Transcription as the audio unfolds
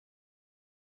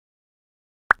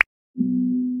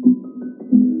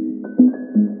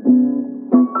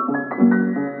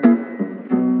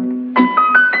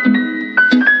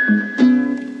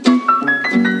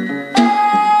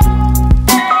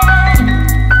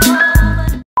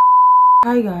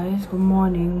Hi guys, good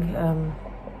morning.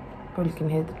 Probably can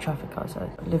hear the traffic outside.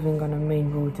 Living on a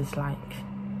main road is like,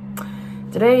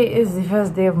 today is the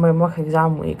first day of my mock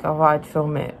exam week. I thought I'd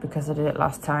film it because I did it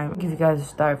last time. I'll give you guys a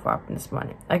story of what happened this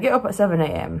morning. I get up at 7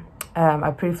 a.m.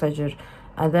 I pre-fajr,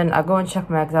 and then I go and check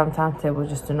my exam timetable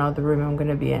just to know the room I'm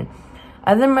gonna be in.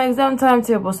 And then my exam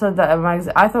timetable said that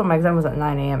I thought my exam was at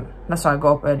 9 a.m. That's why I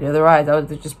got up early. Otherwise, I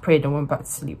would have just prayed and went back to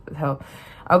sleep. What the hell?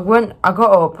 I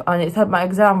got up and it said my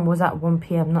exam was at 1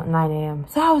 p.m, not 9 a.m.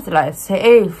 So I was like,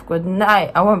 safe, good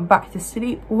night. I went back to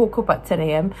sleep, woke up at 10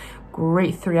 a.m.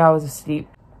 Great 3 hours of sleep.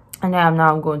 And now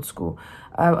I'm going to school.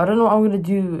 I don't know what I'm going to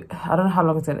do. I don't know how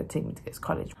long it's going to take me to get to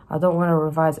college. I don't want to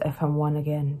revise FM1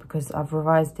 again because I've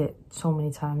revised it so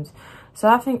many times. So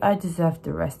I think I deserve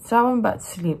the rest. So I went back to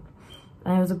sleep.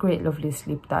 And it was a great, lovely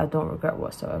sleep that I don't regret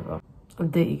whatsoever. I'll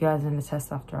update you guys in the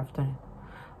test after I've done it.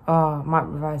 Oh, I might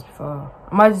revise before.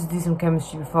 I might just do some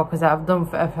chemistry before because I've done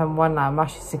for FM1 now. I'm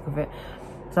actually sick of it.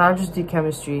 So I'll just do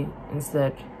chemistry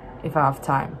instead if I have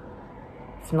time.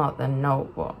 If not, then no,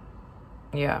 but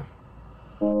yeah.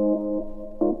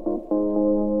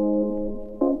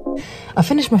 I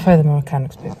finished my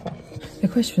thermomechanics paper. The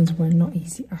questions were not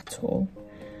easy at all.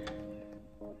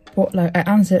 But like, I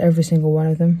answered every single one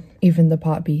of them, even the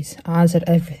part B's. I answered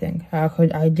everything. I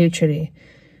literally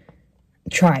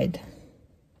tried.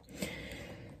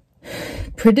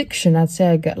 Prediction, I'd say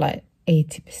I get like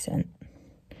 80%.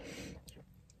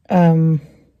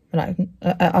 Like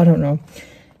I don't know,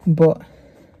 but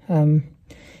it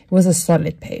was a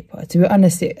solid paper. To be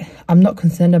honest, I'm not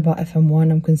concerned about FM1.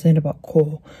 I'm concerned about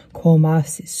core. Core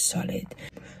maths is solid.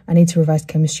 I need to revise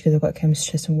chemistry because I've got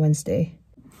chemistry test on Wednesday.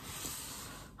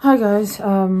 Hi guys,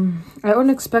 I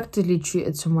unexpectedly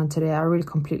treated someone today. I really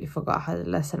completely forgot I had a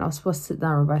lesson. I was supposed to sit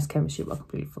down and revise chemistry, but I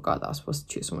completely forgot that I was supposed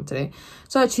to treat someone today.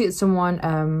 So I treated someone.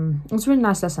 It was a really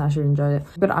nice lesson. I actually enjoyed it.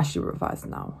 I'm gonna actually revise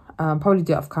now. Probably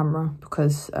do it off camera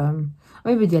because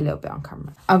maybe do a little bit on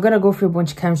camera. I'm gonna go through a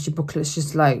bunch of chemistry booklets,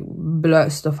 just like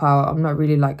blurt stuff out. I'm not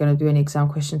really like gonna do any exam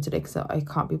questions today because I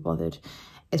can't be bothered.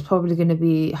 It's probably gonna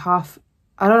be half.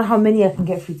 I don't know how many I can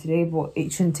get through today, but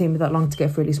it shouldn't take me that long to get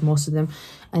through at least most of them.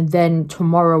 And then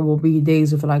tomorrow will be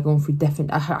days of like going through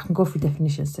I can go through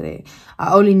definitions today.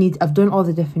 I've done all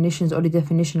the definitions. Only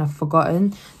definition I've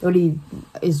forgotten. The only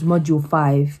is module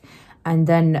 5. And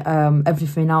then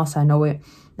everything else I know it.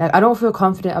 Like, I don't feel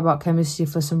confident about chemistry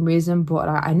for some reason, but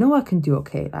I know I can do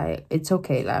okay. Like, it's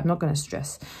okay. Like, I'm not going to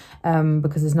stress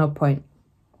because there's no point.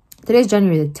 Today's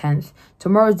January the 10th.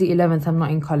 Tomorrow's the 11th. I'm not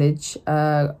in college.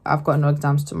 I've got no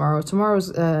exams tomorrow.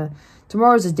 Tomorrow's a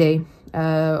day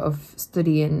of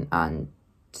studying and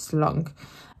it's long.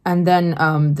 And then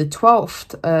the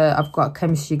 12th, I've got a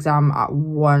chemistry exam at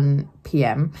 1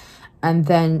 p.m. And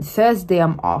then Thursday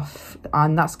I'm off,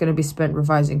 and that's going to be spent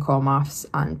revising core maths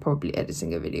and probably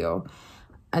editing a video.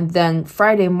 And then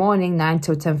Friday morning, 9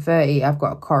 till 10:30, I've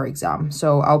got a core exam.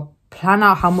 So I'll plan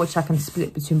out how much I can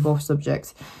split between both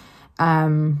subjects.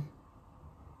 And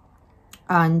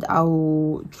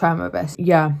I'll try my best.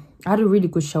 Yeah, I had a really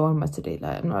good shawarma today.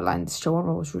 Like, I'm not lying, this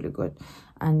shawarma was really good.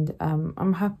 And I'm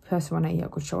a happy person when I eat a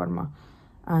good shawarma.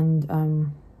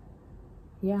 And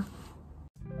yeah.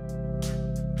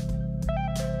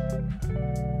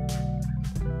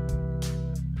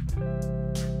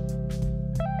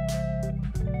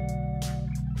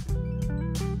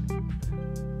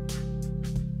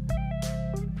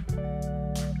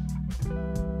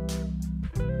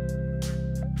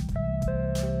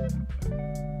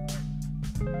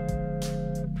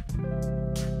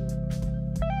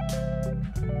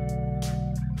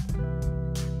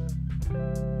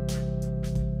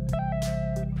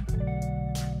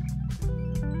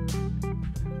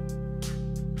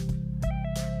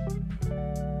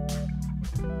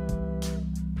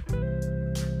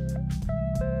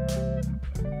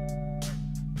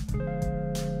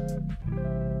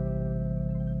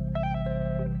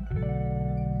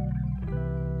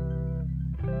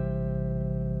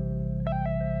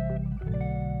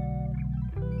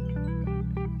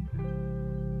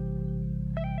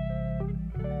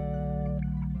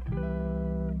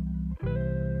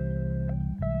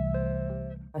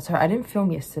 Sorry, I didn't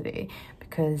film yesterday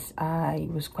because I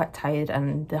was quite tired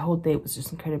and the whole day was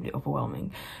just incredibly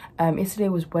overwhelming. Yesterday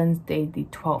was Wednesday the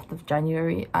 12th of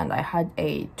January and I had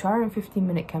a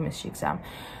 215-minute chemistry exam.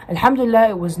 Alhamdulillah,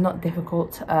 it was not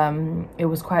difficult. It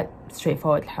was quite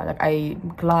straightforward. Like,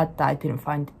 I'm glad that I didn't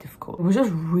find it difficult. It was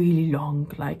just really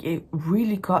long. Like, it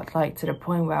really got like to the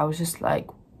point where I was just like,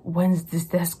 when's this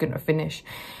test gonna finish?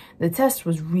 The test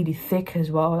was really thick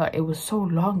as well. Like, it was so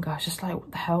long. I was just like,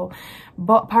 what the hell?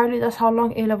 But apparently that's how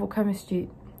long A-level chemistry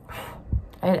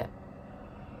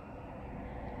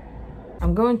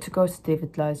I'm going to go to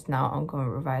David Lloyd's now. I'm going to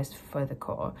revise for the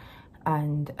core.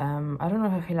 And I don't know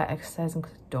if I feel like exercising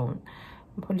because I don't.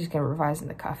 I'm probably just going to revise in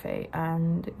the cafe.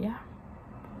 And yeah.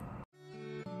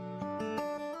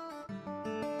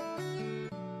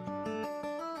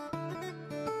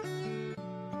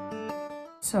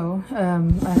 So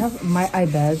I have my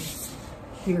iPad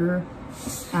here.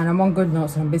 And I'm on good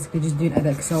notes and I'm basically just doing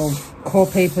Excel core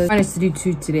papers. I managed to do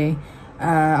 2 today.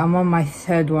 I'm on my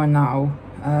 3rd one now.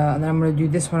 And then I'm going to do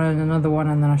this one and another one,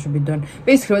 and then I should be done.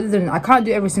 Basically what they're doing, I can't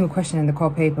do every single question in the core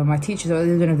paper. My teachers, what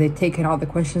they're doing, they've taken out the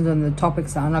questions on the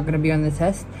topics that are not going to be on the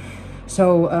test.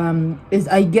 So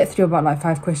I get through about like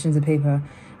 5 questions a paper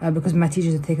because my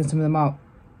teachers have taken some of them out.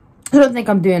 I don't think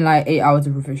I'm doing like 8 hours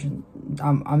of revision.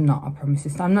 I'm not, I promise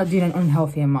this. I'm not doing an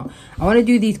unhealthy amount. I want to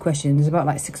do these questions. There's about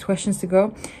like 6 questions to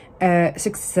go. 6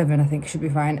 to 7 I think should be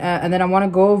fine. And then I want to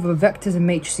go over vectors and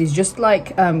matrices just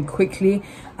like quickly.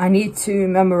 I need to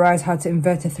memorize how to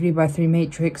invert a 3x3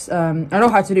 matrix. I know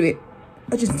how to do it.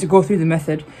 I just need to go through the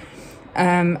method.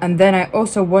 And then I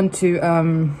also want to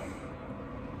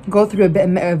go through a bit of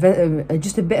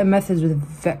methods with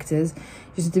vectors,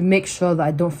 just to make sure that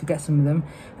I don't forget some of them.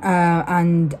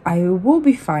 And I will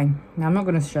be fine. I'm not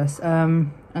going to stress.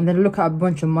 And then look at a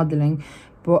bunch of modeling.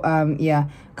 But yeah,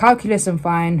 calculus I'm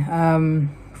fine.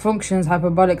 Functions,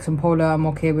 hyperbolics and polar I'm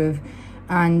okay with.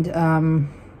 And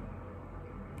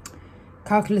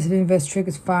calculus of inverse trig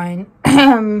is fine.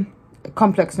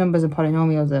 Complex numbers and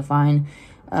polynomials are fine.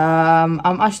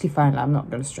 I'm actually fine. I'm not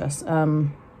going to stress.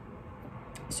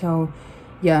 So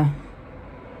yeah,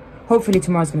 hopefully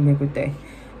tomorrow's going to be a good day.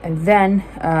 And then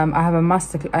I have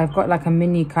I've got like a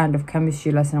mini kind of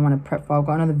chemistry lesson I want to prep for. I've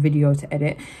got another video to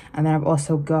edit. And then I've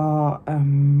also got,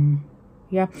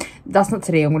 yeah, that's not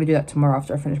today. I'm going to do that tomorrow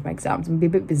after I finish my exams. I'm going to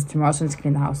be a bit busy tomorrow, so I'm just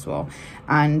cleaning the house as well.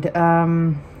 And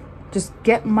just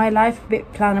get my life a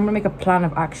bit planned. I'm going to make a plan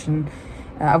of action.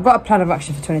 I've got a plan of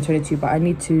action for 2022, but I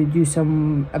need to do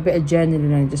a bit of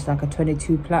journaling and just like a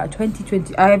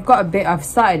 2020. I've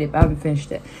started it, but I haven't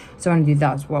finished it. So I want to do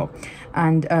that as well.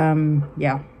 And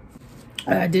yeah.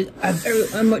 I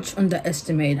very much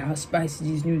underestimated how spicy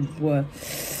these noodles were.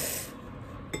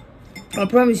 I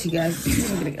promise you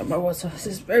guys, I'm gonna get my water. This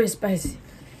is very spicy.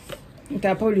 Okay,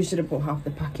 I probably should have put half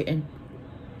the packet in.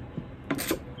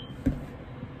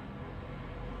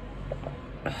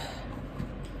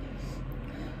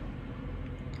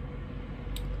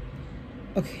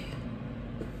 Okay.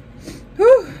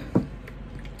 Whew.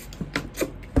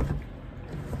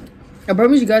 I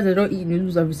promise you guys I don't eat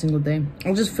noodles every single day.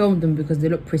 I'll just film them because they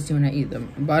look pretty when I eat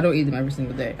them. But I don't eat them every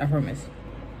single day, I promise.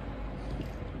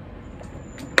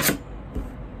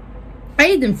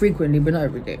 I eat them frequently, but not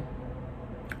every day.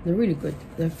 They're really good.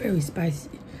 They're very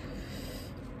spicy.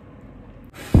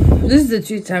 This is the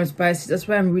 2 times spicy. That's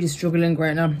why I'm really struggling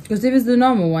right now. Because if it's the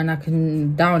normal one, I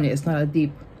can down it. It's not that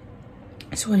deep.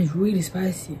 This one is really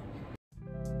spicy.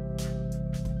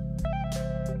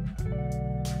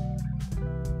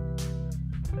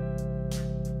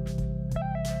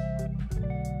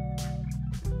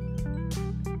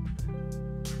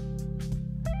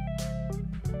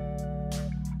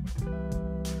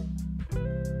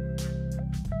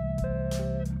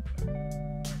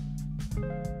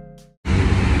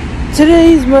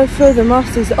 Today is my further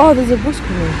masters. Oh, there's a bus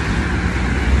coming.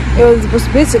 It was the bus.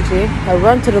 Basically, I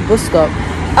ran to the bus stop.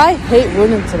 I hate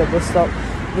running to the bus stop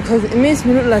because it makes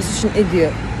me look like such an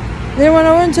idiot. Then when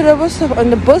I went to the bus stop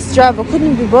and the bus driver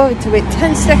couldn't be bothered to wait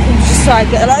 10 seconds just so I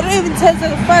get, like, not even 10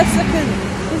 seconds, 5 seconds.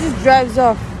 He just drives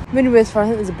off. But anyways, fine. I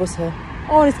think there's a bus here.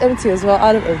 Oh, and it's empty as well.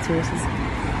 I love empty buses.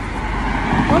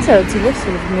 I want to empty bus. I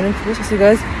love an empty bus. See you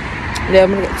guys. Yeah,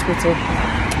 I'm gonna get to Twitter.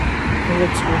 I'm gonna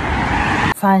go to school.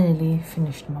 Finally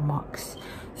finished my mocks.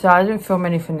 So I didn't film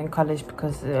anything in college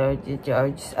because I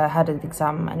had an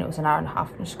exam and it was an hour and a half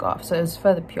and just got off, so it was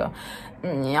further pure.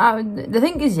 Yeah, the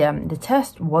thing is, yeah, the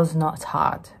test was not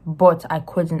hard, but I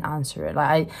couldn't answer it.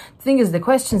 Like, the thing is, the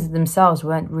questions themselves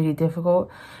weren't really difficult,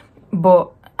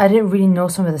 but I didn't really know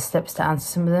some of the steps to answer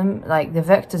some of them. Like, the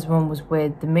vectors one was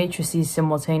weird, the matrices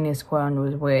simultaneous one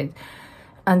was weird.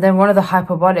 And then one of the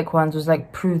hyperbolic ones was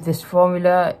like, prove this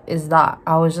formula is that.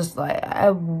 I was just like,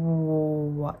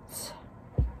 what?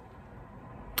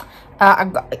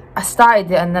 I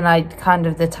started it and then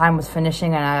the time was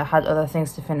finishing and I had other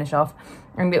things to finish off.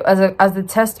 And as the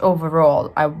test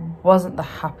overall, I wasn't the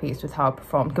happiest with how I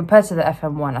performed. Compared to the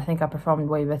FM1, I think I performed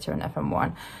way better in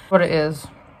FM1. What it is.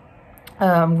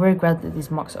 I'm very glad that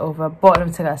these mocks are over, but let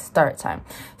me tell you guys start time.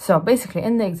 So basically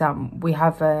in the exam we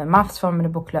have a maths formula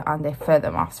booklet and a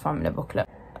further maths formula booklet,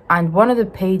 and one of the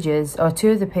pages or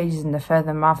 2 of the pages in the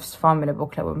further maths formula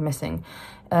booklet were missing.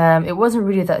 It wasn't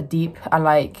really that deep, and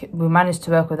like we managed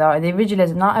to work without it. They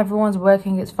visualized not everyone's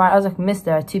working, it's fine. I was like, miss,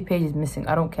 there are 2 pages missing,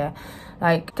 I don't care.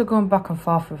 Like, after going back and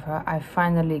forth with her, I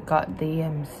finally got the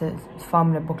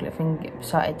formula booklet thing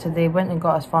started. So they went and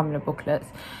got us formula booklets,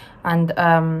 and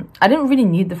I didn't really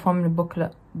need the formula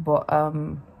booklet, but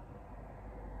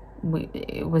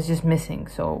it was just missing,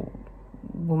 so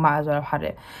we might as well have had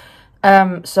it.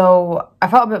 So I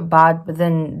felt a bit bad, but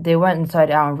then they went and sorted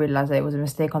it out and realized that it was a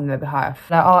mistake on their behalf.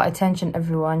 Like, oh, attention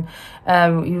everyone,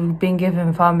 you've been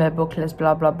given formula booklets,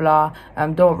 blah blah blah,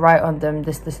 don't write on them,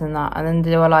 this and that. And then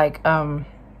they were like, and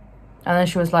then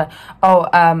she was like, oh,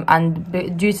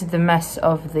 and due to the mess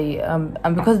of the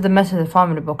and because of the mess of the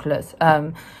formula booklets,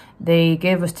 they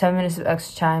gave us 10 minutes of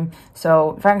extra time.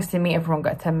 So thanks to me, everyone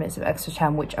got 10 minutes of extra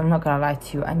time, which I'm not gonna lie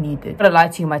to you, I needed. I'm not gonna lie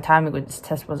to you, my timing with this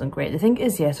test wasn't great. The thing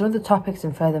is, yeah, some of the topics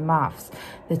in further maths,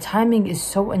 the timing is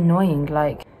so annoying.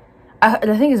 Like,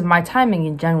 the thing is, my timing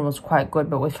in general is quite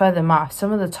good, but with further maths,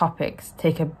 some of the topics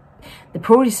the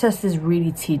process is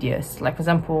really tedious. Like, for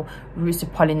example, roots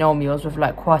of polynomials with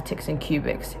like quartics and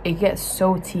cubics, it gets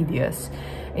so tedious.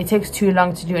 It takes too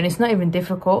long to do, and it's not even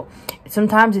difficult.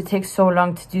 Sometimes it takes so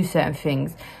long to do certain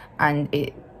things, and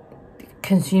it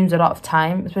consumes a lot of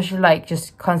time, especially like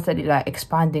just constantly like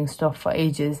expanding stuff for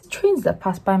ages. Trains that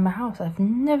pass by my house, I've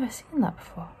never seen that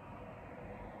before.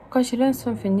 Gosh, you learn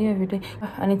something new every day.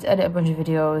 I need to edit a bunch of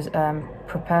videos,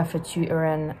 prepare for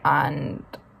tutoring, and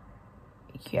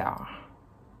yeah.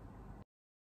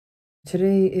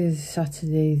 Today is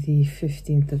Saturday the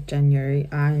 15th of January,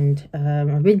 and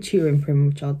I've been tutoring pretty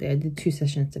much all day. I did 2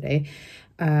 sessions today.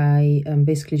 I am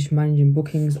basically just managing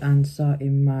bookings and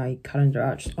starting my calendar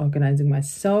out, just organising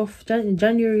myself.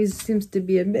 January seems to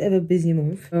be a bit of a busy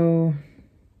month, so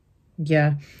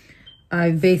yeah.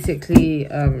 I basically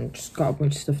just got a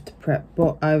bunch of stuff to prep,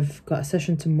 but I've got a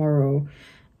session tomorrow,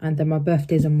 and then my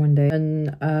birthday's on Monday,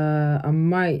 and I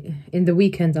might, in the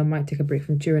weekends, I might take a break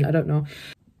from tutoring. I don't know.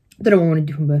 I don't know what I want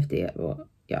to do for my birthday yet, but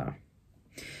yeah.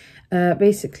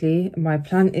 Basically, my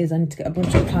plan is I need to get a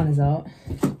bunch of planners out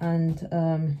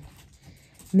and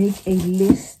make a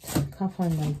list. I can't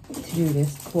find my to-do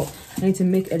list, but I need to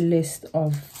make a list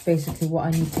of basically what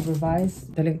I need to revise.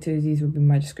 The link to these will be in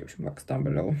my description box down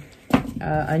below.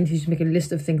 I need to just make a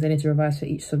list of things I need to revise for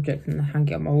each subject and hang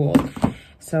it on my wall.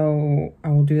 So I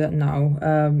will do that now.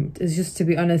 It's just, to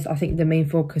be honest, I think the main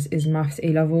focus is maths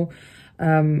A-level.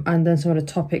 And then some of the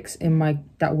topics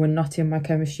that were not in my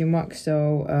chemistry mock,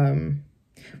 so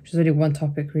which is only one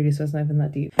topic really, so it's not even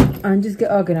that deep. And just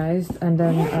get organized, and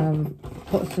then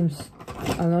put some,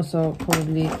 and also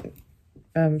probably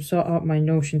sort out my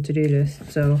Notion to-do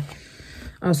list. So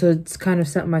also it's kind of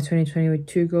set my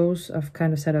 2022 goals. I've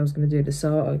kind of said I was going to do this,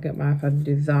 so I'll get my iPad and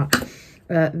do that.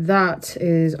 That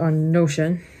is on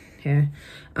Notion here.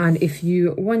 And if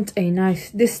you want a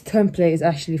nice, this template is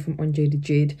actually from Unjaded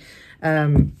Jade.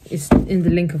 It's in the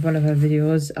link of one of her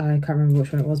videos. I can't remember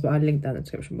which one it was, but I'll link that in the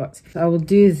description box. So I will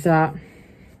do that.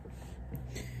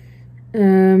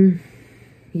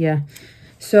 Yeah,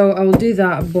 so I will do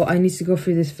that, but I need to go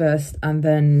through this first and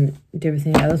then do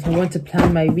everything else. I want to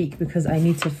plan my week because I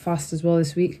need to fast as well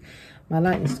this week. My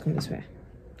light needs to come this way.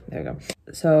 There we go.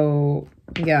 So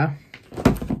yeah,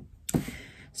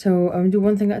 so I'm gonna do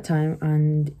one thing at a time,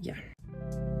 and yeah.